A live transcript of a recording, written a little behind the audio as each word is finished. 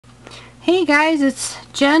Hey guys, it's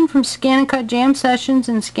Jen from ScanNCut Jam Sessions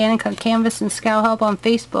and ScanNCut Canvas and Scout Help on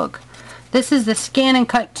Facebook. This is the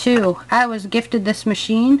ScanNCut2. I was gifted this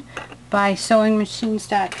machine by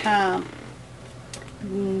sewingmachines.com.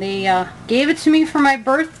 They gave it to me for my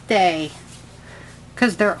birthday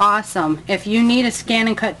because they're awesome. If you need a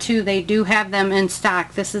ScanNCut2, they do have them in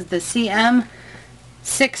stock. This is the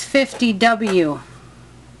CM650W.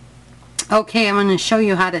 Okay, I'm going to show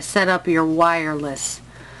you how to set up your wireless.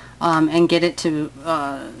 And get it to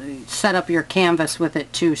set up your canvas with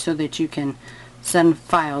it too, so that you can send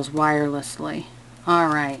files wirelessly.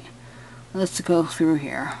 Alright, let's go through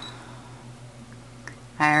here.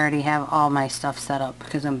 I already have all my stuff set up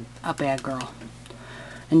because I'm a bad girl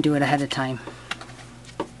and do it ahead of time.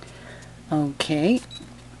 Okay,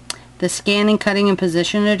 the scanning, cutting, and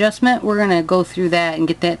position adjustment, we're going to go through that and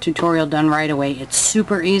get that tutorial done right away. It's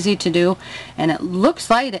super easy to do, and it looks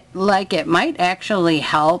like it might actually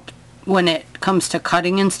help when it comes to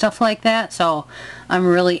cutting and stuff like that, so I'm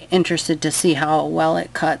really interested to see how well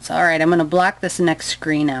it cuts. Alright, I'm going to block this next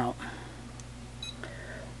screen out.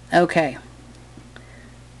 Okay.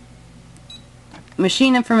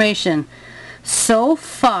 Machine information. So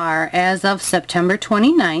far, as of September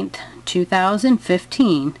 29th,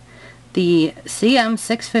 2015, the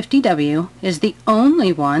CM650W is the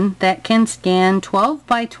only one that can scan 12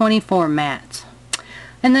 by 24 mats.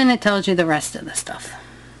 And then it tells you the rest of the stuff.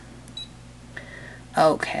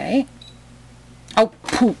 Okay. Oh,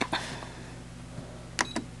 poop.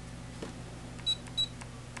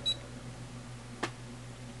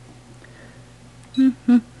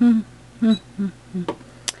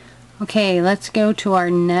 Okay, let's go to our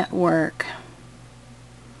network.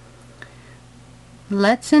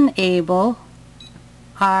 Let's enable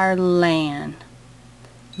our LAN.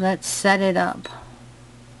 Let's set it up.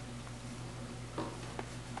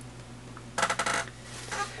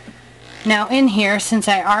 Now in here, since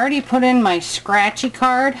I already put in my scratchy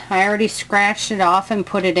card, I already scratched it off and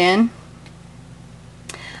put it in,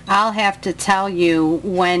 I'll have to tell you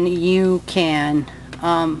when you can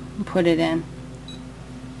put it in.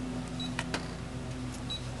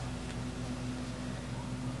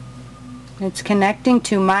 It's connecting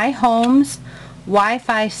to my home's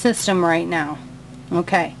Wi-Fi system right now.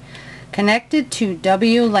 Okay. Connected to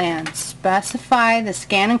WLAN. Specify the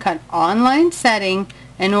ScanNCut online setting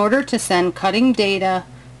in order to send cutting data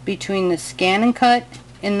between the ScanNCut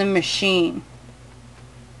and the machine.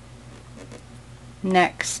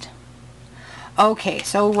 Next. Okay,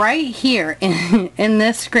 so right here in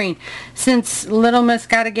this screen, since Little Miss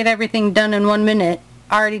got to get everything done in 1 minute,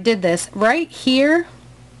 I already did this. Right here,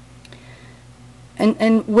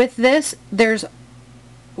 and with this, there's,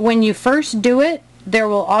 when you first do it, there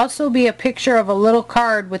will also be a picture of a little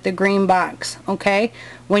card with the green box. Okay,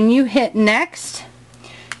 when you hit next,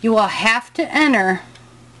 you will have to enter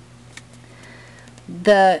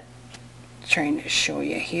the, trying to show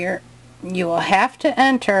you here, you will have to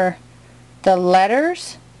enter the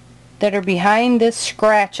letters that are behind this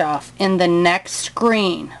scratch off in the next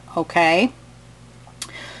screen. Okay,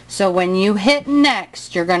 so when you hit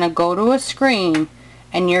next, you're going to go to a screen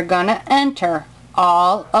and you're going to enter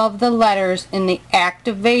all of the letters in the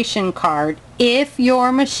activation card if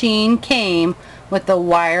your machine came with the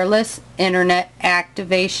wireless internet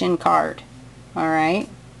activation card. Alright,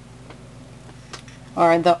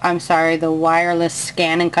 or the, I'm sorry, the wireless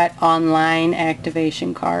ScanNCut online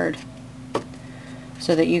activation card,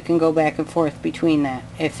 so that you can go back and forth between that.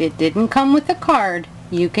 If it didn't come with a card,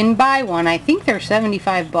 you can buy one. I think they're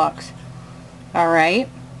 75 bucks. Alright,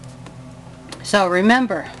 so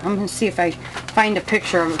remember, I'm going to see if I find a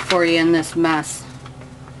picture of it for you in this mess.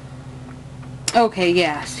 Okay,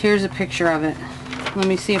 yes, here's a picture of it. Let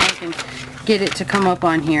me see if I can get it to come up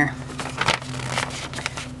on here.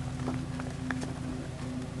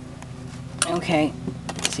 Okay,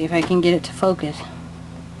 let's see if I can get it to focus.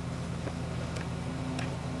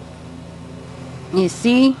 You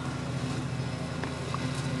see?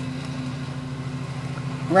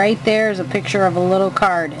 Right there is a picture of a little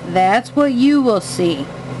card. That's what you will see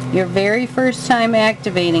your very first time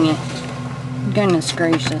activating it. Goodness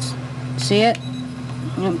gracious. See it?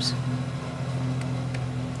 Oops.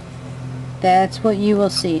 That's what you will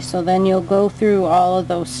see. So then you'll go through all of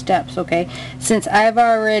those steps, okay? Since I've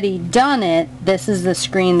already done it, this is the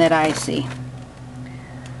screen that I see.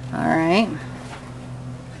 Alright.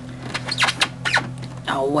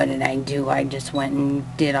 Oh, what did I do? I just went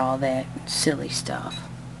and did all that silly stuff.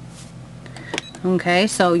 Okay,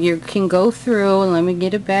 so you can go through, let me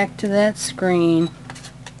get it back to that screen.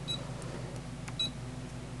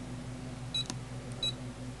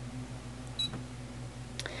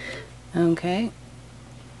 Okay.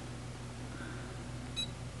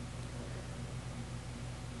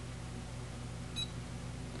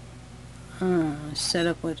 Set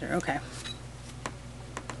up with her. Okay.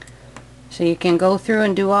 So you can go through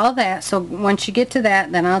and do all that. So once you get to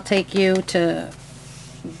that, then I'll take you to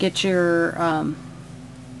get your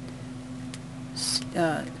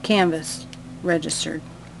Canvas registered.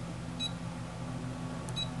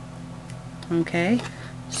 Okay.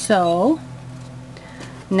 So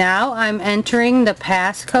now I'm entering the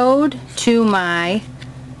passcode to my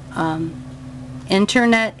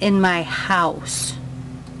internet in my house.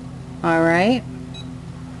 Alright,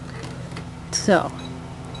 so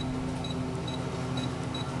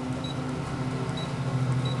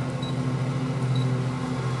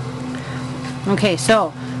okay, so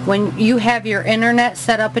when you have your internet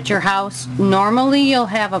set up at your house, normally you'll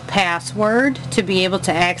have a password to be able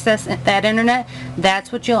to access that internet.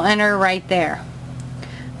 That's what you'll enter right there.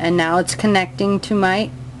 And now it's connecting to my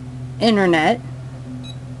internet.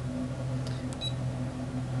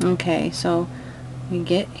 Okay, so we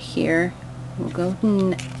get here, we'll go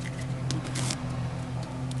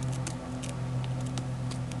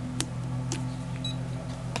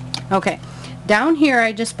okay, down here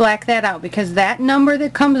I just black that out because that number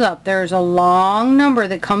that comes up, there's a long number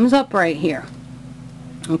that comes up right here.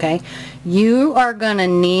 Okay, you are gonna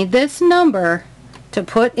need this number to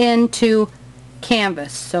put into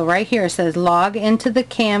Canvas. So right here it says log into the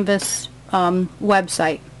Canvas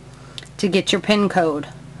website to get your PIN code.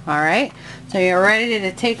 Alright, so you're ready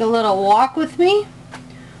to take a little walk with me?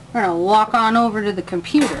 We're going to walk on over to the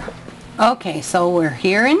computer. Okay, so we're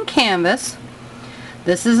here in Canvas.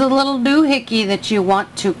 This is a little doohickey that you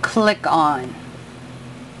want to click on.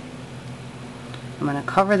 I'm going to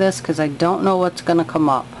cover this because I don't know what's going to come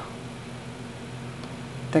up.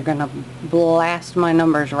 They're going to blast my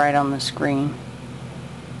numbers right on the screen.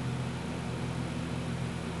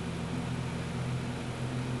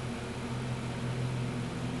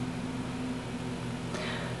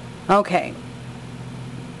 Okay,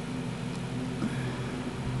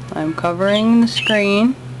 I'm covering the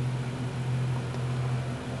screen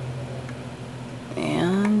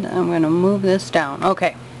and I'm going to move this down.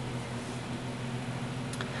 Okay,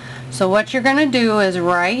 so what you're going to do is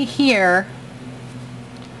right here,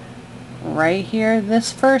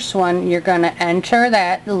 this first one, you're going to enter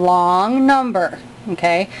that long number.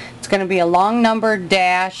 Okay, it's going to be a long number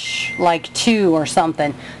dash like 2 or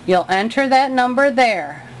something. You'll enter that number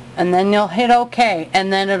there. And then you'll hit OK,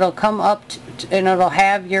 and then it'll come up and it'll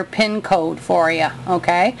have your PIN code for you.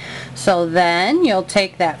 Okay, so then you'll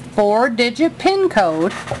take that 4-digit PIN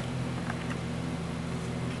code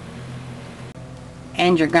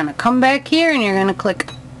and you're going to come back here and you're going to click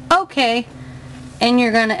OK, and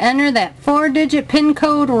you're going to enter that 4-digit PIN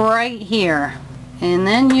code right here, and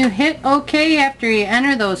then you hit OK after you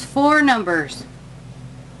enter those 4 numbers.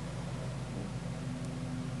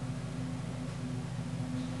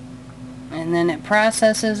 And then it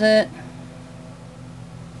processes it,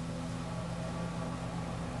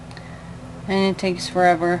 and it takes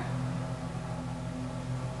forever,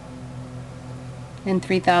 in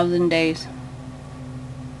 3,000 days.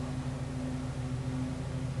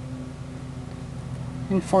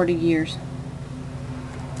 In 40 years.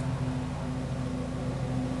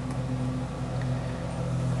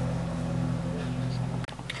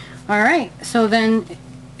 Alright, so then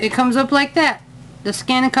it comes up like that. The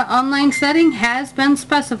ScanNCut online setting has been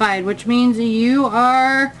specified, which means you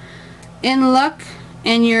are in luck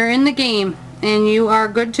and you're in the game and you are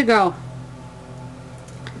good to go.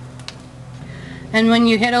 And when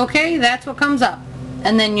you hit OK, that's what comes up.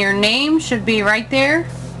 And then your name should be right there.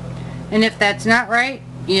 And if that's not right,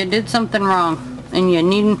 you did something wrong and you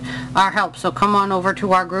need our help. So come on over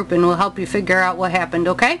to our group and we'll help you figure out what happened,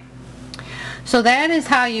 okay? So that is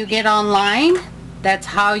how you get online. That's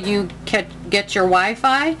how you get your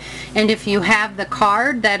Wi-Fi. And if you have the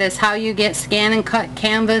card, that is how you get ScanNCut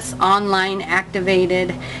Canvas online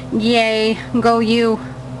activated. Yay, go you.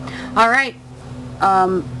 Alright,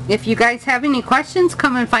 if you guys have any questions,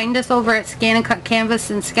 come and find us over at ScanNCut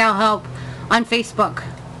Canvas and Scal Help on Facebook.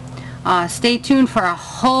 Stay tuned for a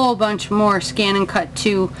whole bunch more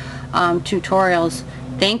ScanNCut2 tutorials.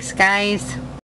 Thanks guys.